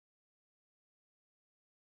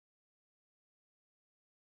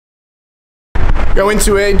Going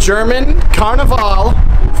to a German Carnival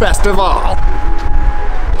festival.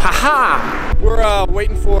 Haha! We're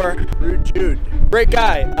waiting for Rude Jude. Great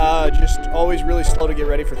guy, just always really slow to get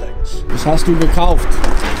ready for things. Was hast du gekauft?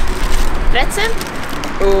 Brezel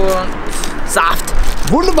und Saft.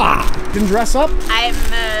 Wunderbar! Didn't dress up? I'm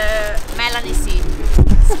Melanie C.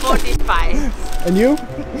 45. And you?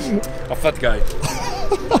 A fat guy.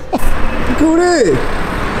 Good.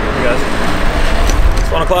 Hey guys.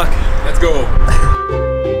 It's 1 o'clock. Let's go.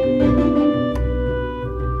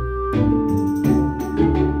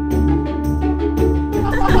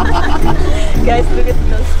 Guys, look at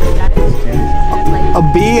those two guys. A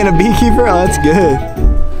bee and a beekeeper? Oh, that's good.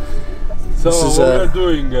 So This is, what we're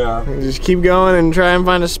doing, just keep going and try and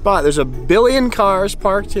find a spot. There's 1 billion cars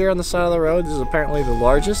parked here on the side of the road. This is apparently the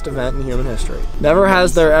largest event in human history. Never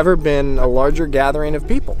has there ever been a larger gathering of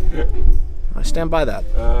people. I stand by that.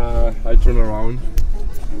 I turn around.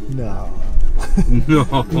 No. No.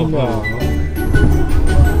 No.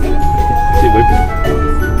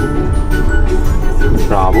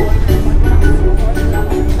 Bravo.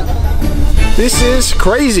 This is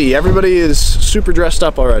crazy. Everybody is super dressed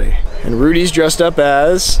up already. And Rudy's dressed up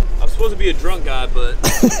as... I'm supposed to be a drunk guy, but now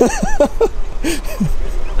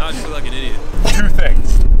I just feel like an idiot. 2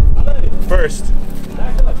 things. First,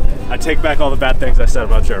 I take back all the bad things I said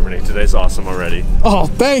about Germany. Today's awesome already. Oh,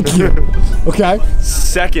 thank you. Okay.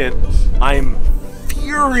 Second, I'm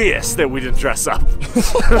furious that we didn't dress up.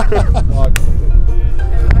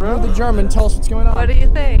 We're the German. Tell us what's going on. What do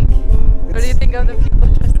you think? What do you think of the people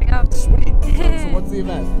dressing up? Sweet. So what's the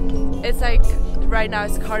event? It's like, right now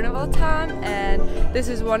it's Carnival time, and this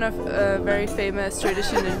is one of very famous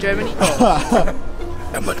tradition in Germany.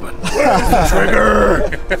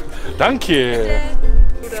 Trigger! Thank you.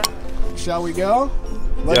 Shall we go?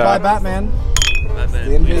 Led by Batman. Batman.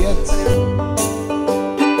 Den wir jetzt.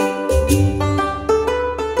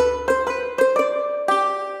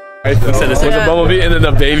 I said this was a bumblebee, and then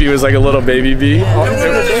the baby was like a little baby bee.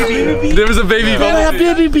 There was a baby bumblebee.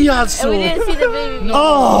 Baby bee on And we didn't see the baby.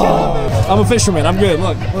 Oh! I'm a fisherman. I'm good.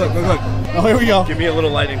 Look. Oh, here we go. Give me a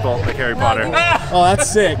little lightning bolt like Harry Potter. Oh, that's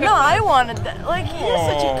sick. No, I wanted that. Like, you're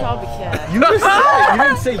such a copycat. You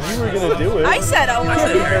didn't say you were gonna do it. I said I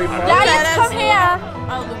wanted it. Harry Potter. Daddy, come here.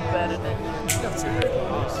 I'll look better than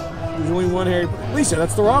There's only one Harry. Lisa,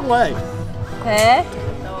 that's the wrong way. Huh?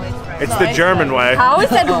 It's the German way. How is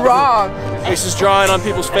that wrong? Lisa's drawing on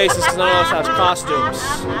people's faces because none of us has costumes.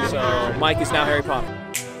 So Mike is now Harry Potter.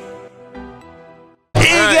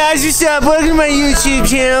 Hey guys, what's up? Welcome to my YouTube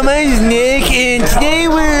channel. My name is Nick, and today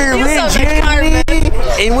we're in Germany,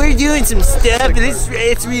 and we're doing some stuff, and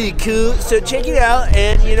it's really cool. So check it out,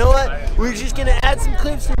 and you know what? We're just gonna add some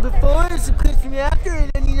clips from before, and some clips from after, and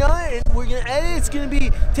then and we're gonna edit. It's gonna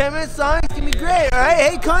be 10 minutes long. It's gonna be great. All right,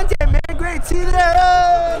 hey, content, man, great. See you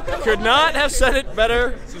there. Could not have said it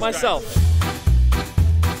better myself.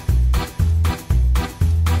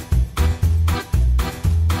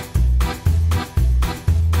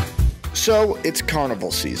 So, it's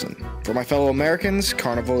Carnival season. For my fellow Americans,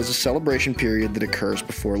 Carnival is a celebration period that occurs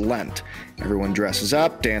before Lent. Everyone dresses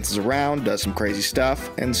up, dances around, does some crazy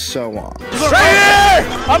stuff, and so on. Right here!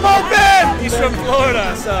 I'm open! He's from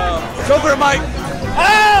Florida, so it's over, Mike.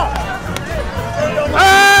 Ah!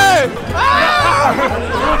 Hey!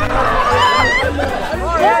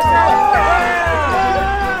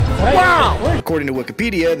 Wow! According to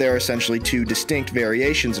Wikipedia, there are essentially 2 distinct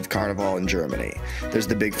variations of Carnival in Germany. There's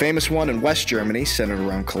the big famous one in West Germany, centered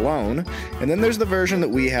around Cologne, and then there's the version that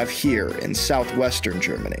we have here in southwestern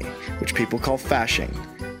Germany, which people call Fasching.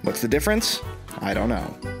 What's the difference? I don't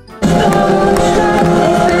know.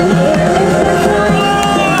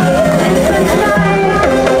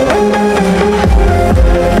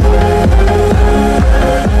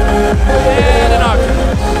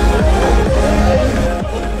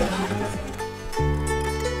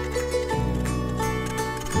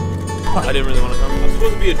 I didn't really want to come. I'm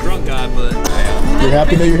supposed to be a drunk guy, but You're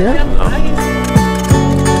happy that you're here? I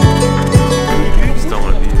just don't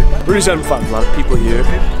want to be here. Rudy's having fun. A lot of people here. I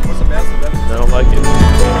don't like it.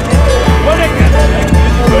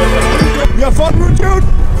 You have fun, Rude Jude?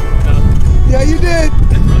 No. Yeah, you did.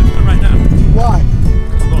 Right now. Why?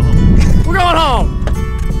 I'm going home. We're going home.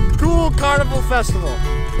 Cool Carnival Festival.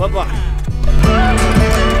 Bye-bye.